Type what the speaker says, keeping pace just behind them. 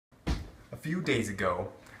few days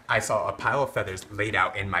ago, I saw a pile of feathers laid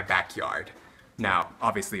out in my backyard. Now,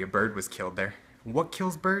 obviously a bird was killed there. What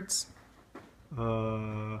kills birds?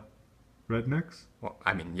 Rednecks? Well,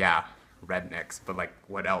 I mean, yeah, rednecks, but like,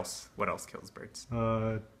 what else? What else kills birds?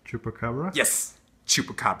 Chupacabra? Yes!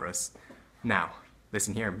 Chupacabras. Now,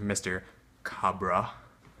 listen here, Mr. Cabra.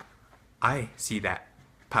 I see that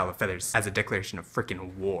pile of feathers as a declaration of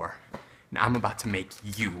frickin' war. And I'm about to make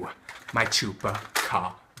you my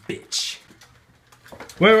Chupacabra bitch.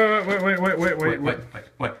 Wait.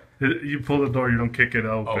 What? You pull the door, you don't kick it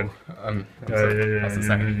open. Oh, I'm sorry.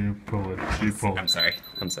 Yeah, you pull it. You pull. I'm sorry.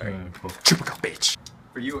 Pull. Chupacabra bitch.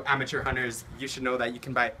 For you amateur hunters, you should know that you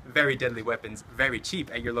can buy very deadly weapons very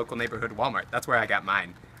cheap at your local neighborhood Walmart. That's where I got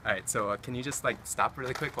mine. Alright, so can you just like stop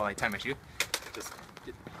really quick while I tie my shoe? Just,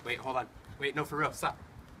 wait, hold on. Wait, no, for real, stop.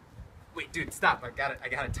 Wait, dude, stop. I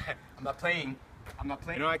gotta tie. I'm not playing.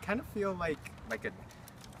 You know, I kind of feel like a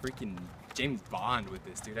freaking James Bond with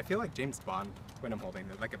this, dude. I feel like James Bond when I'm holding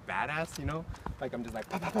it, like a badass, you know? Like I'm just like,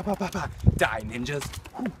 pa pa pa pa pa pa, die ninjas.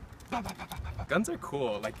 Whew. Pa, pa, pa, pa, pa. Guns are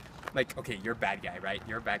cool. Like, okay, you're a bad guy, right?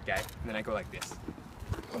 You're a bad guy, and then I go like this.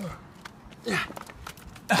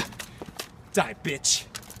 Die, bitch.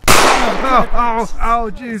 Ow,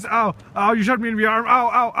 jeez, ow, you shot me in the arm,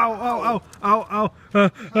 ow.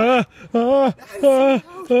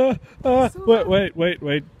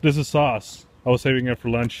 Wait, this is sauce. I was saving it for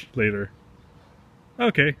lunch later.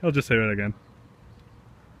 Okay, I'll just say it again.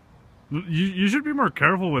 You should be more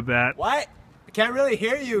careful with that. What? I can't really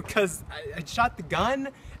hear you because I shot the gun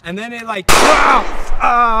and then it like...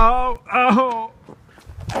 Ow!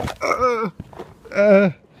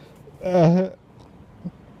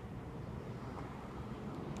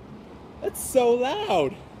 That's so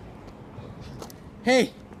loud.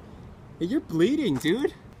 Hey, you're bleeding,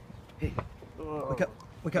 dude. Hey, wake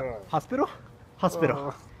up. Hospital?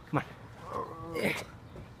 Come on.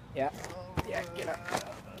 Yeah,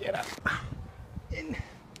 get up. In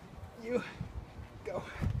you go.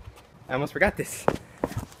 I almost forgot this.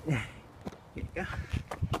 Here you go.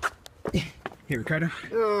 Here, Ricardo.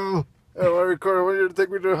 Oh, Ricardo, when are you to take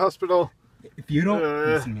me to the hospital? If you don't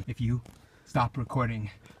listen to me, if you stop recording,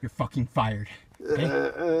 you're fucking fired. Okay?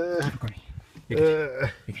 Stop recording. You're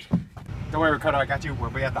good. Don't worry, Ricardo, I got you. We'll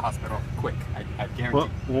be at the hospital. Quick, I guarantee.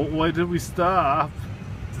 Well, why did we stop?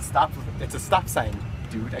 It's a stop sign,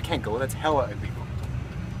 dude. I can't go. That's hella illegal.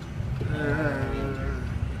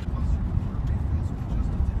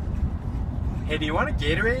 Hey, do you want a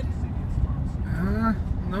Gatorade?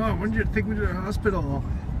 No, I wanted you to take me to the hospital.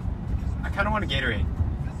 I kind of want a Gatorade.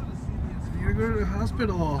 You're going to the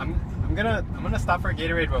hospital. I'm gonna stop for a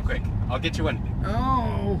Gatorade real quick. I'll get you one.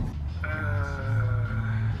 No.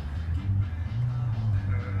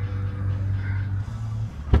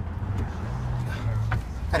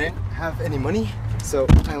 I didn't have any money, so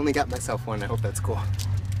I only got myself one. I hope that's cool.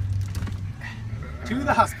 To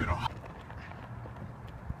the hospital.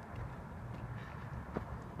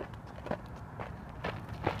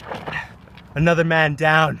 Another man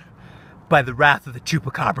down by the wrath of the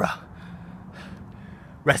Chupacabra.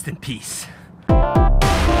 Rest in peace.